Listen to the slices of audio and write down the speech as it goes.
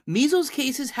Measles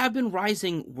cases have been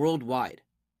rising worldwide.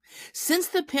 Since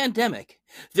the pandemic,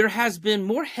 there has been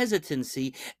more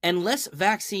hesitancy and less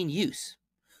vaccine use.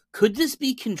 Could this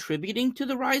be contributing to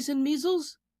the rise in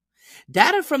measles?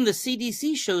 Data from the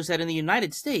CDC shows that in the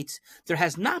United States, there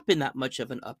has not been that much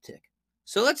of an uptick.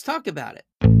 So let's talk about it.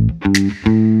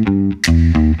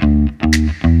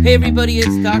 Hey everybody,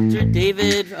 it's Dr.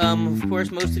 David. Of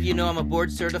course, most of you know I'm a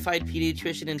board certified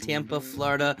pediatrician in Tampa,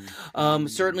 Florida.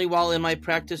 Certainly, while in my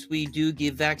practice we do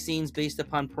give vaccines based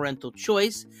upon parental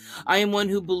choice, I am one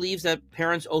who believes that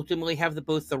parents ultimately have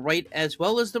both the right as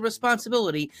well as the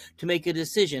responsibility to make a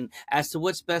decision as to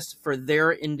what's best for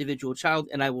their individual child,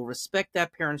 and I will respect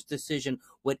that parent's decision,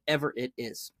 whatever it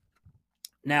is.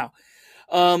 Now,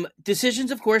 decisions,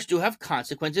 of course, do have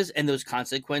consequences, and those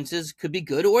consequences could be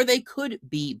good or they could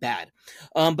be bad.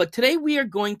 But today we are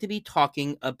going to be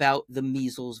talking about the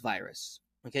measles virus.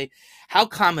 Okay, how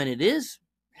common it is,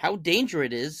 how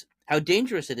dangerous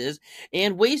it is,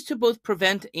 and ways to both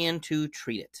prevent and to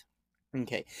treat it.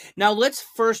 Okay, now let's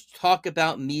first talk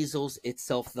about measles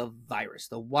itself, the virus,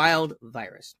 the wild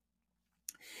virus.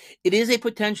 It is a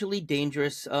potentially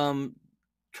dangerous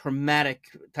traumatic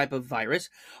type of virus.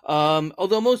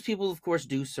 Although most people, of course,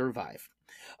 do survive.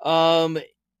 The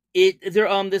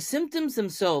symptoms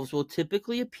themselves will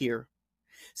typically appear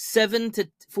 7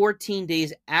 to 14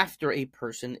 days after a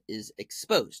person is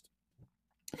exposed.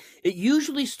 It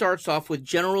usually starts off with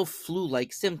general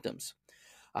flu-like symptoms,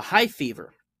 a high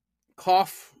fever,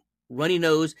 cough, runny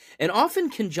nose, and often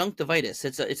conjunctivitis.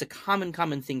 It's a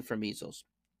common thing for measles.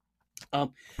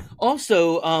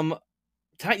 Also,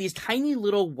 these tiny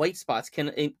little white spots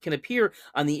can appear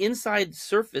on the inside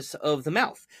surface of the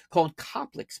mouth, called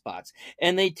Koplik spots.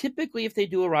 And they typically, if they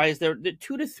do arise, they're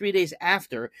 2 to 3 days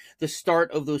after the start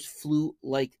of those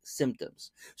flu-like symptoms.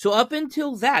 So up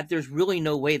until that, there's really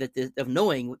no way of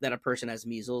knowing that a person has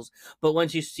measles. But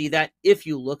once you see that, if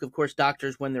you look, of course,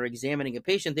 doctors, when they're examining a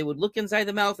patient, they would look inside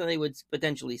the mouth and they would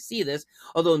potentially see this,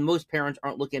 although most parents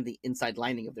aren't looking at the inside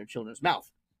lining of their children's mouth.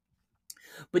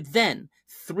 But then,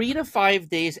 3 to 5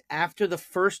 days after the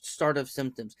first start of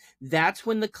symptoms, that's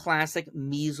when the classic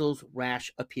measles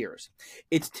rash appears.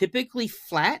 It's typically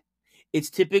flat. It's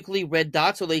typically red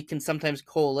dots, so they can sometimes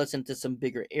coalesce into some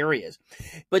bigger areas.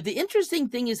 But the interesting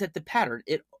thing is that the pattern,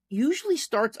 it usually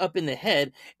starts up in the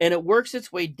head and it works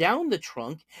its way down the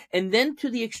trunk and then to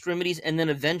the extremities and then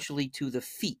eventually to the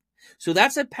feet. So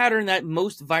that's a pattern that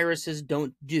most viruses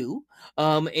don't do.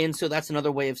 And so that's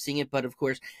another way of seeing it. But of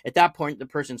course, at that point, the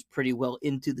person's pretty well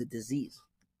into the disease.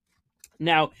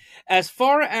 Now, as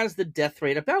far as the death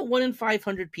rate, about 1 in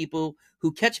 500 people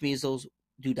who catch measles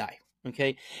do die.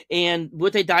 Okay. And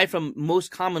what they die from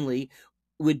most commonly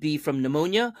would be from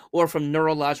pneumonia or from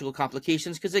neurological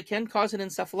complications, because it can cause an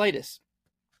encephalitis.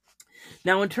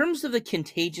 Now, in terms of the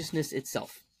contagiousness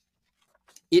itself,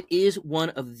 it is one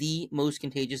of the most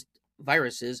contagious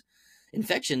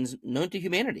infections known to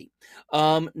humanity.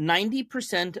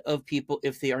 90% of people,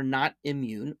 if they are not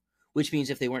immune, which means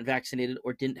if they weren't vaccinated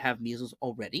or didn't have measles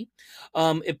already,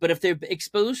 but if they're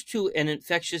exposed to an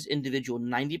infectious individual,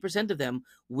 90% of them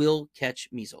will catch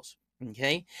measles.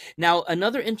 Okay. Now,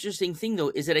 another interesting thing,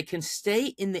 though, is that it can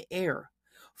stay in the air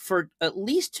for at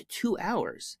least 2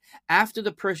 hours after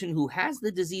the person who has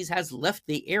the disease has left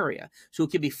the area. So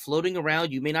it could be floating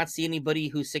around. You may not see anybody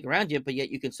who's sick around you, but yet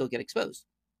you can still get exposed.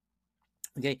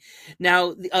 Okay.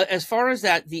 Now, as far as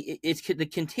that, the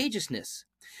contagiousness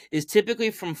is typically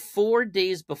from 4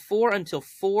 days before until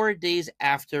 4 days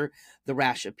after the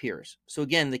rash appears. So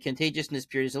again, the contagiousness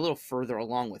period is a little further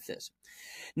along with this.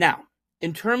 Now,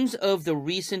 in terms of the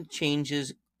recent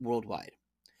changes worldwide,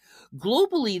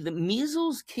 globally, the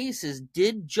measles cases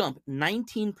did jump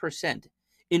 19%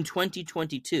 in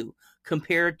 2022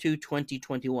 compared to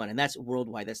 2021. And that's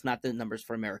worldwide. That's not the numbers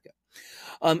for America.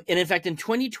 And in fact, in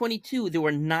 2022, there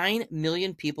were 9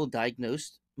 million people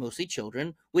diagnosed, mostly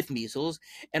children, with measles,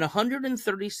 and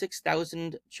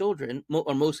 136,000 children,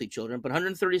 or mostly children, but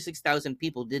 136,000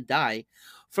 people did die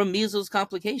from measles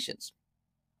complications.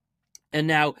 And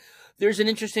now there's an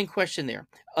interesting question there.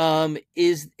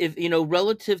 Is if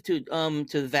relative to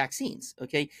the vaccines,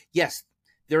 okay? Yes,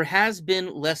 there has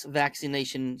been less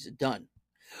vaccinations done.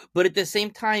 But at the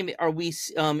same time,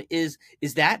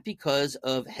 is that because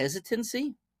of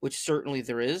hesitancy, which certainly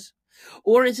there is,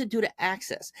 or is it due to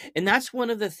access? And that's one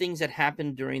of the things that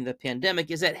happened during the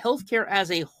pandemic, is that healthcare as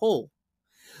a whole,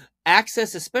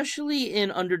 access, especially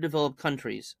in underdeveloped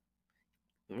countries,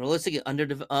 realistically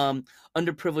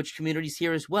underprivileged communities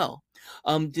here as well.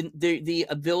 The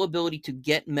availability to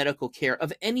get medical care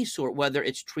of any sort, whether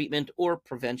it's treatment or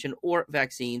prevention or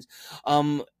vaccines,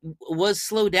 was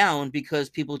slowed down because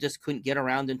people just couldn't get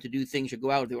around and to do things or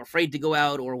go out. They were afraid to go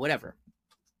out or whatever.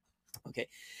 Okay,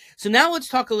 so now let's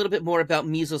talk a little bit more about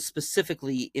measles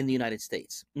specifically in the United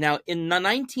States. Now, in the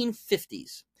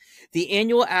 1950s, the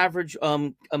annual average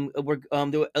there were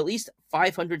at least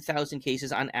 500,000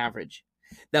 cases on average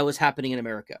that was happening in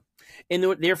America, and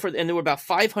there were about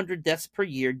 500 deaths per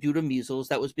year due to measles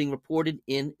that was being reported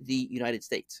in the United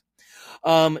States.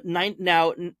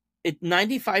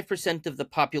 95% of the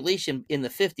population in the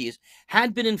 50s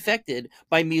had been infected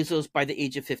by measles by the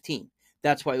age of 15.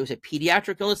 That's why it was a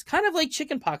pediatric illness, kind of like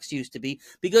chickenpox used to be,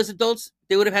 because adults,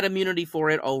 they would have had immunity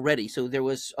for it already. So there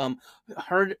was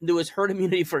herd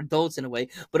immunity for adults in a way.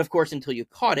 But of course, until you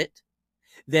caught it,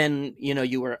 then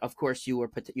you were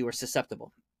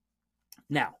susceptible.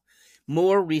 Now,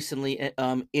 more recently,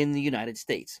 in the United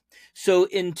States. So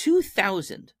in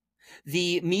 2000,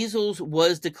 the measles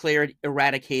was declared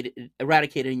eradicated in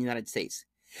the United States.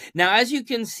 Now, as you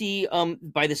can see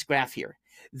by this graph here,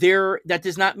 that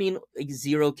does not mean like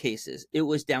 0 cases. It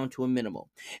was down to a minimal.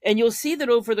 And you'll see that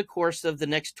over the course of the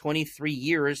next 23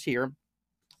 years here,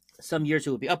 some years it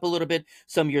will be up a little bit,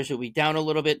 some years it will be down a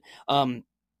little bit.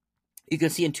 You can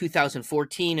see in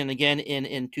 2014 and again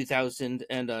in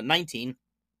 2019,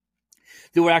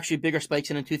 there were actually bigger spikes,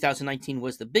 and in 2019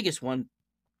 was the biggest one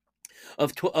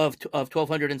of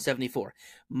 1,274.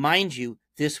 Mind you,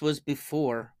 this was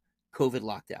before COVID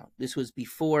lockdown. This was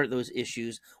before those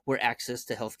issues where access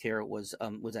to healthcare was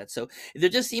at. So there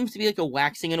just seems to be like a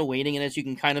waxing and a waning, and as you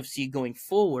can kind of see going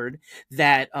forward,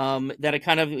 that it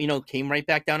kind of came right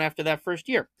back down after that first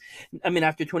year. I mean,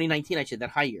 after 2019, I said that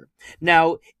high year.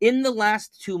 Now, in the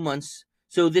last 2 months,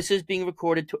 so this is being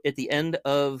recorded at the end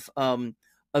of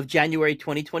January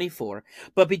 2024,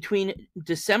 but between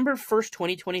December 1st,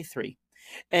 2023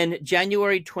 and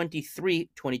January 23,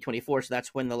 2024, so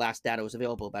that's when the last data was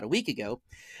available about a week ago,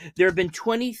 there have been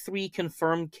 23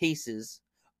 confirmed cases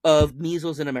of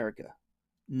measles in America.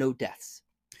 No deaths.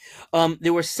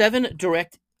 There were 7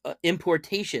 direct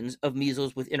importations of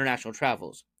measles with international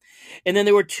travels. And then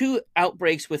there were 2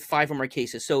 outbreaks with 5 or more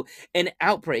cases. So an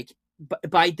outbreak,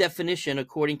 by definition,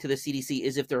 according to the CDC,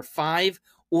 is if there are 5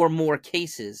 or more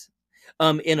cases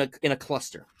in a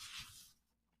cluster.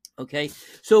 Okay,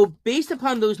 so based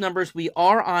upon those numbers, we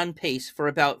are on pace for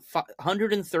about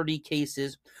 130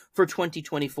 cases for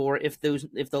 2024 if the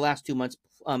last 2 months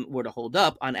were to hold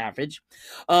up on average.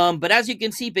 But as you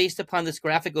can see, based upon this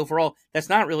graphic overall, that's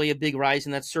not really a big rise,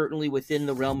 and that's certainly within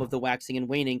the realm of the waxing and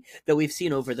waning that we've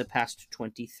seen over the past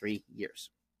 23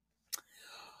 years.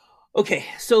 Okay,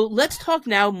 so let's talk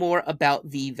now more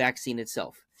about the vaccine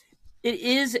itself. It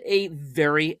is a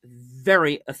very,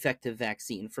 very effective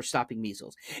vaccine for stopping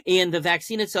measles. And the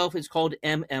vaccine itself is called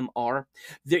MMR.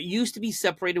 There used to be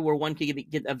separated where one could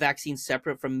get a vaccine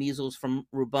separate from measles, from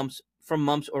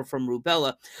mumps, or from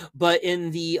rubella. But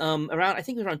in the I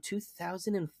think it was around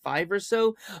 2005 or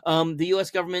so, the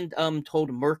U.S. government told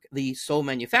Merck, the sole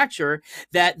manufacturer,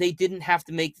 that they didn't have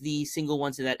to make the single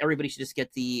ones and that everybody should just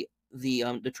get the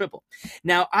triple.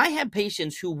 Now, I have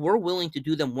patients who were willing to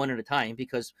do them one at a time,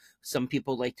 because some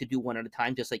people like to do one at a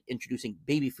time, just like introducing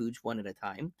baby foods one at a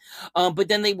time. But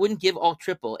then they wouldn't give all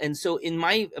triple. And so, in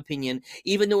my opinion,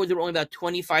 even though there were only about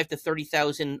 25 to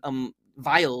 30,000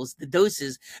 vials, the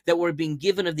doses that were being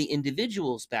given of the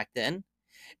individuals back then,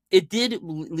 it did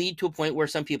lead to a point where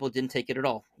some people didn't take it at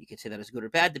all. You could say that is good or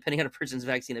bad, depending on a person's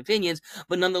vaccine opinions,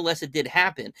 but nonetheless, it did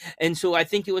happen. And so I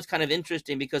think it was kind of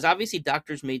interesting because obviously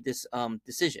doctors made this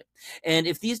decision. And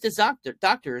if these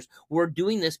doctors were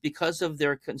doing this because of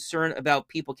their concern about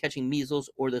people catching measles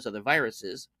or those other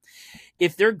viruses,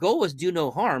 if their goal was do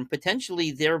no harm,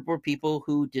 potentially there were people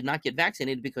who did not get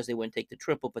vaccinated because they wouldn't take the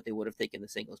triple, but they would have taken the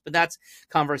singles. But that's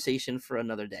conversation for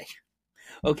another day.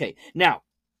 Okay, now,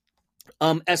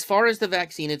 as far as the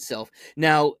vaccine itself,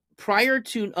 now prior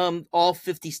to all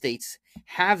 50 states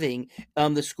having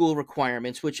the school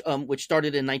requirements, which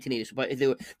started in 1980,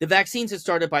 so the vaccines had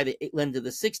started by the end of the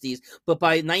 60s, but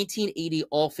by 1980,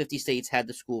 all 50 states had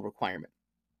the school requirement.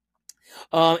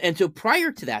 And so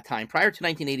prior to that time, prior to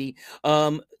 1980,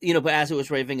 but as it was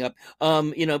raving up,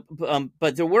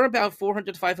 but there were about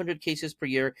 400 to 500 cases per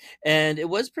year, and it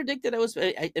was predicted it was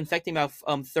infecting about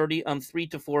 3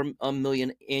 to 4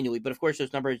 million annually. But of course,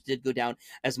 those numbers did go down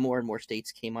as more and more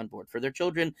states came on board for their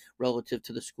children relative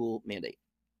to the school mandate.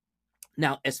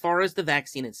 Now, as far as the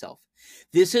vaccine itself,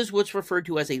 this is what's referred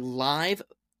to as a live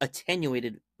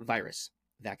attenuated virus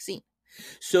vaccine.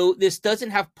 So this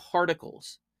doesn't have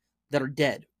particles that are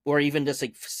dead, or even just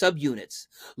like subunits,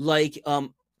 like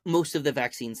most of the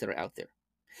vaccines that are out there.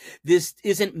 This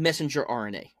isn't messenger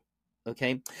RNA.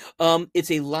 Okay. It's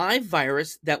a live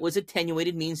virus that was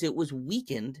attenuated, means it was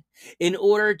weakened in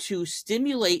order to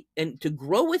stimulate and to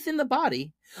grow within the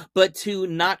body, but to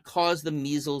not cause the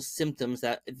measles symptoms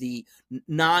that the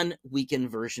non-weakened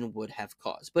version would have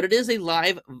caused. But it is a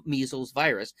live measles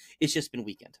virus. It's just been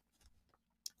weakened.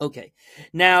 Okay.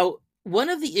 Now, one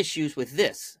of the issues with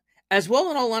this, as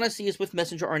well in all honesty, is with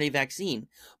messenger RNA vaccine.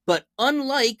 But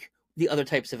unlike the other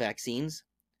types of vaccines,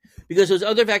 because those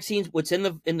other vaccines, what's in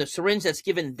the syringe that's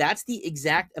given, that's the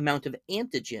exact amount of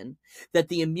antigen that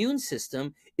the immune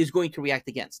system is going to react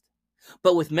against.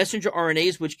 But with messenger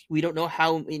RNAs, which we don't know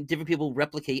how different people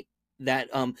replicate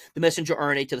that the messenger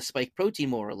RNA to the spike protein,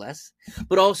 more or less,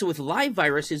 but also with live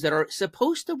viruses that are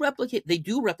supposed to replicate, they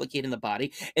do replicate in the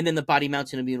body, and then the body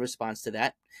mounts an immune response to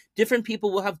that. Different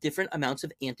people will have different amounts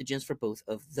of antigens for both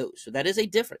of those. So that is a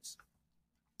difference.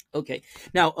 Okay,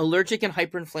 now allergic and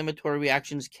hyperinflammatory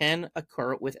reactions can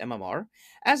occur with MMR,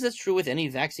 as that's true with any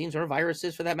vaccines or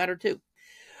viruses for that matter too.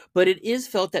 But it is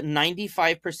felt that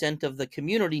 95% of the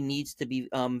community needs to be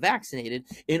vaccinated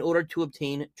in order to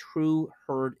obtain true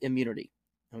herd immunity.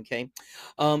 Okay,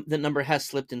 the number has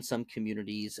slipped in some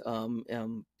communities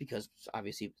because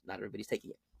obviously not everybody's taking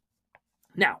it.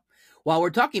 Now, while we're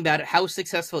talking about it, how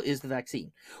successful is the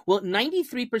vaccine? Well,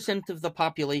 93% of the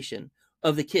population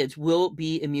of the kids will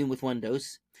be immune with 1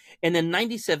 dose, and then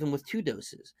 97 with 2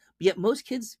 doses. But yet most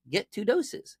kids get 2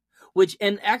 doses, which,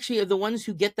 and actually are the ones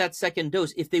who get that second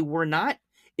dose, if they were not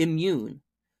immune,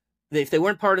 if they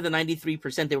weren't part of the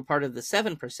 93%, they were part of the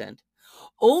 7%,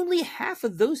 only half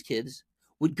of those kids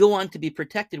would go on to be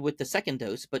protected with the second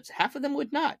dose, but half of them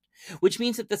would not, which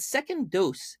means that the second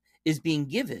dose is being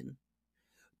given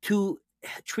to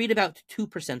treat about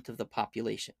 2% of the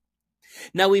population.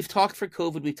 Now, we've talked for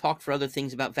COVID, we've talked for other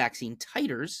things about vaccine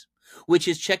titers, which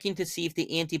is checking to see if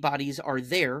the antibodies are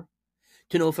there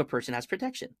to know if a person has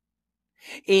protection.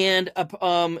 And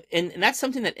that's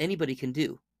something that anybody can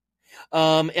do.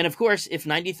 And of course, if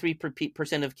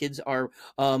 93% of kids are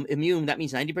immune, that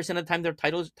means 90% of the time their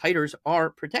titers are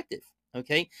protective.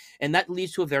 Okay. And that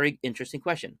leads to a very interesting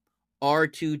question. Are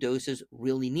 2 doses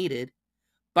really needed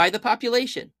by the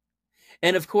population?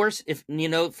 And of course, if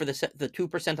for the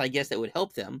 2%, I guess that would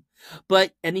help them.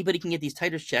 But anybody can get these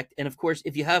titers checked. And of course,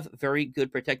 if you have very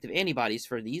good protective antibodies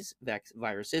for these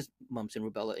viruses, mumps and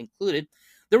rubella included,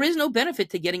 there is no benefit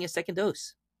to getting a second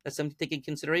dose. That's something to take into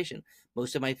consideration.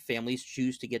 Most of my families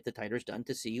choose to get the titers done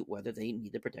to see whether they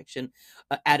need the protection,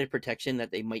 added protection that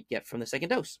they might get from the second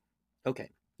dose. Okay,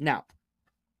 now,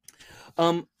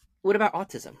 what about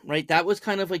autism, right? That was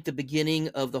kind of like the beginning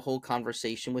of the whole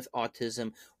conversation with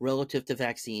autism relative to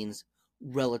vaccines,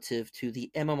 relative to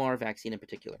the MMR vaccine in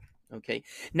particular. Okay.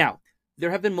 Now, there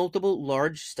have been multiple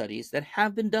large studies that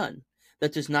have been done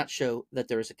that does not show that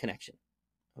there is a connection.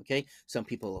 Okay. Some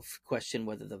people have questioned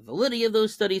whether the validity of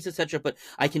those studies, etc., but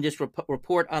I can just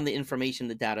report on the information,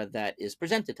 the data that is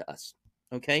presented to us.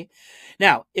 Okay.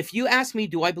 Now, if you ask me,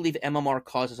 do I believe MMR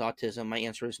causes autism? My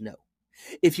answer is no.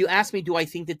 If you ask me, do I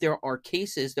think that there are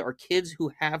kids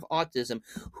who have autism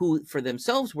who for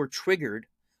themselves were triggered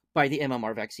by the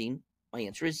MMR vaccine? My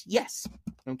answer is yes.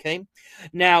 Okay.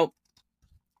 Now,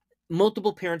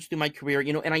 multiple parents through my career,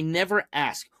 and I never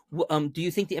ask, do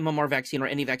you think the MMR vaccine or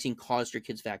any vaccine caused your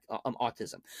kids'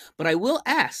 autism? But I will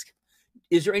ask,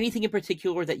 is there anything in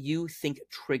particular that you think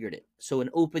triggered it? So an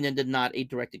open-ended, not a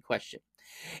directed question.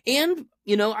 And,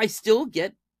 I still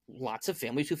get lots of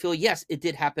families who feel, yes, it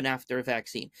did happen after a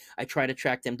vaccine. I try to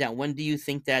track them down. When do you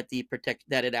think that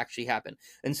that it actually happened?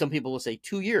 And some people will say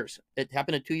 2 years. It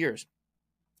happened at 2 years.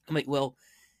 I'm like, well,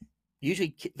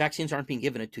 usually vaccines aren't being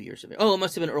given at 2 years. Oh, it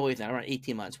must have been earlier than that, around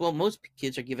 18 months. Well, most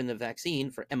kids are given the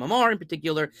vaccine for MMR in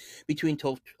particular between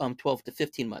 12 to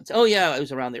 15 months. Oh, yeah, it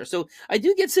was around there. So I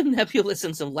do get some nebulous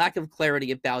and some lack of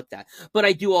clarity about that. But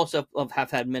I do also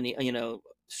have had many,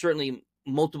 certainly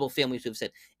multiple families who have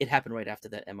said it happened right after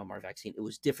that MMR vaccine. It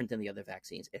was different than the other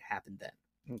vaccines. It happened then.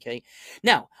 Okay.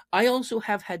 Now, I also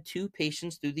have had 2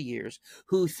 patients through the years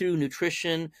who, through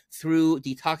nutrition, through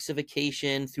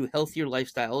detoxification, through healthier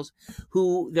lifestyles,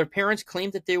 who their parents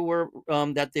claimed that they were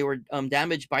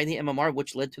damaged by the MMR,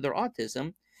 which led to their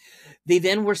autism. They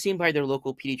then were seen by their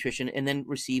local pediatrician and then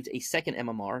received a second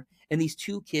MMR, and these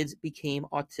 2 kids became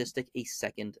autistic a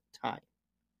second time.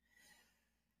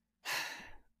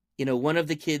 One of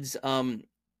the kids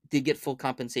did get full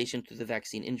compensation through the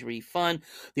vaccine injury fund.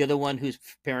 The other one, whose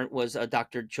parent was a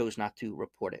doctor, chose not to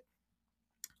report it.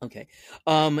 Okay.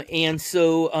 And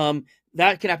so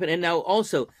that can happen. And now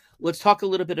also, let's talk a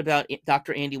little bit about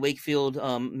Dr. Andy Wakefield.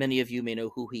 Many of you may know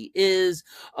who he is,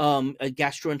 a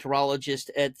gastroenterologist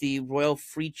at the Royal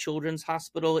Free Children's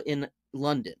Hospital in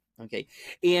London. Okay.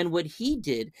 And what he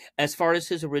did as far as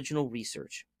his original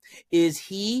research is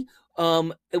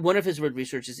one of his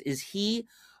researches is he,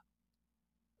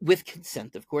 with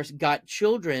consent, of course, got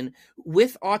children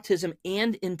with autism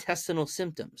and intestinal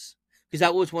symptoms, because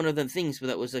that was one of the things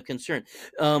that was a concern,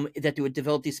 that they would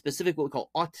develop these specific, what we call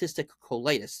autistic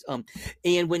colitis.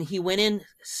 And when he went in,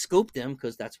 scoped them,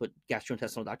 because that's what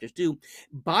gastrointestinal doctors do,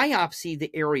 biopsy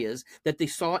the areas that they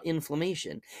saw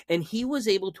inflammation, and he was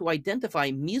able to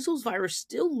identify measles virus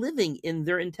still living in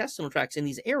their intestinal tracts in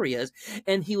these areas,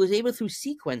 and he was able, through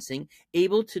sequencing,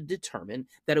 able to determine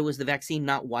that it was the vaccine,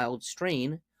 not wild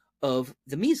strain, of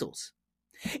the measles.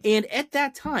 And at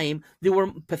that time, there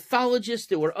were pathologists,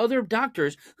 there were other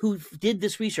doctors who did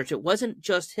this research. It wasn't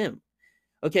just him,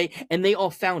 okay? And they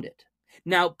all found it.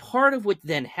 Now, part of what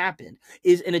then happened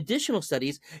is, in additional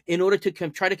studies, in order to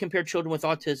try to compare children with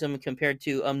autism compared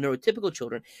to neurotypical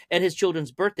children, at his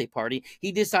children's birthday party,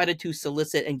 he decided to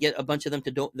solicit and get a bunch of them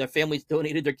to their families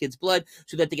donated their kids' blood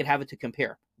so that they could have it to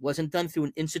compare. Wasn't done through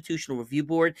an institutional review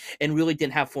board, and really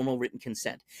didn't have formal written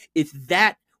consent. It's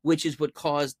that which is what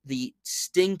caused the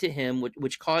sting to him,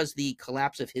 which caused the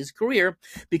collapse of his career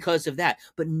because of that.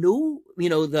 But no,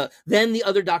 then the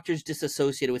other doctors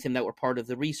disassociated with him that were part of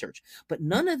the research. But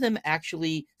none of them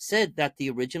actually said that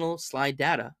the original slide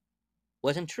data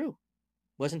wasn't true,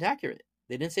 wasn't accurate.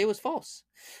 They didn't say it was false.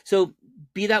 So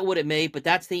be that what it may, but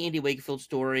that's the Andy Wakefield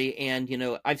story. And,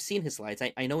 I've seen his slides.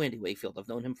 I know Andy Wakefield. I've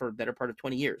known him for a better part of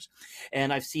 20 years.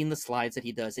 And I've seen the slides that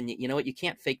he does. And you know what? You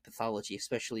can't fake pathology,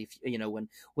 especially if,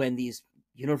 when these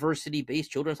university-based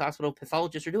children's hospital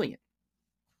pathologists are doing it.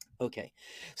 Okay.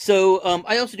 So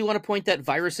I also do want to point that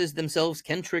viruses themselves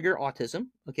can trigger autism.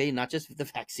 Okay. Not just the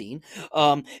vaccine.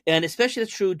 And especially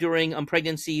that's true during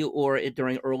pregnancy or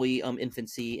during early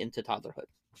infancy into toddlerhood.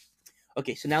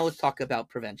 Okay, so now let's talk about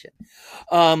prevention.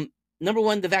 Number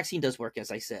one, the vaccine does work, as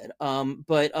I said.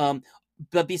 But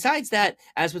besides that,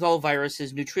 as with all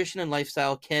viruses, nutrition and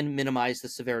lifestyle can minimize the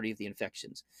severity of the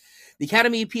infections. The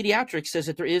Academy of Pediatrics says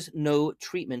that there is no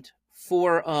treatment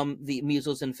for the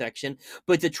measles infection,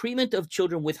 but the treatment of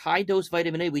children with high-dose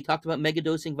vitamin A, we talked about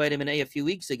megadosing vitamin A a few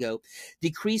weeks ago,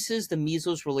 decreases the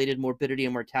measles-related morbidity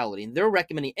and mortality. And they're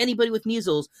recommending anybody with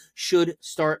measles should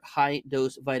start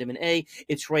high-dose vitamin A.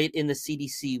 It's right in the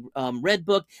CDC Red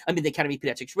Book. The Academy of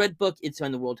Pediatrics Red Book. It's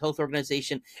on the World Health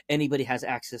Organization. Anybody has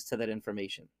access to that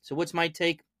information. So what's my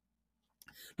take?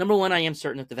 Number one, I am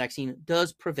certain that the vaccine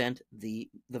does prevent the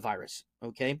virus,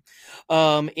 okay?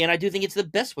 And I do think it's the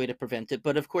best way to prevent it,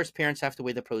 but of course, parents have to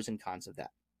weigh the pros and cons of that.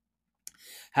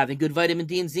 Having good vitamin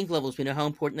D and zinc levels, we know how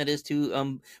important that is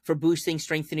for boosting,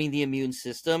 strengthening the immune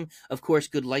system. Of course,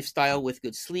 good lifestyle with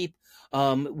good sleep,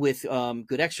 with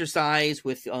good exercise,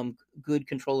 with good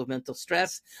control of mental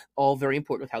stress, all very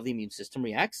important with how the immune system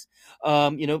reacts.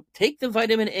 Take the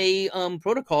vitamin A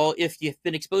protocol if you've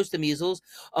been exposed to measles,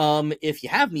 if you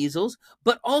have measles,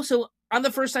 but also on the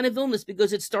first sign of illness,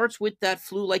 because it starts with that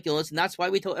flu-like illness. And that's why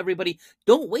we tell everybody,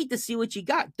 don't wait to see what you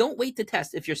got. Don't wait to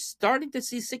test. If you're starting to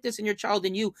see sickness in your child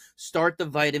and you, start the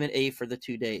vitamin A for the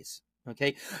 2 days.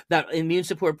 Okay, that immune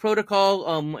support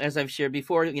protocol, as I've shared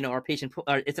before, it's in our patient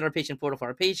portal for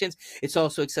our patients. It's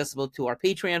also accessible to our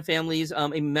Patreon families,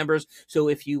 members. So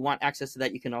if you want access to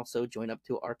that, you can also join up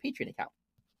to our Patreon account.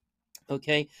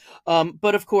 Okay.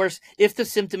 But of course, if the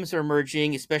symptoms are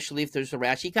emerging, especially if there's a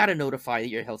rash, you got to notify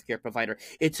your healthcare provider.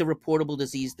 It's a reportable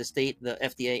disease. The state, the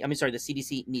FDA, the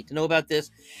CDC need to know about this.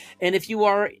 And if you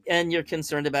are, and you're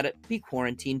concerned about it, be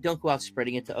quarantined. Don't go out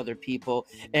spreading it to other people.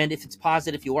 And if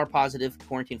you are positive,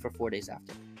 quarantine for 4 days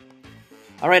after.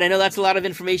 All right. I know that's a lot of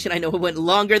information. I know it went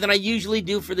longer than I usually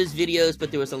do for these videos,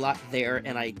 but there was a lot there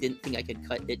and I didn't think I could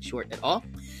cut it short at all.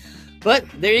 But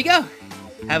there you go.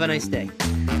 Have a nice day.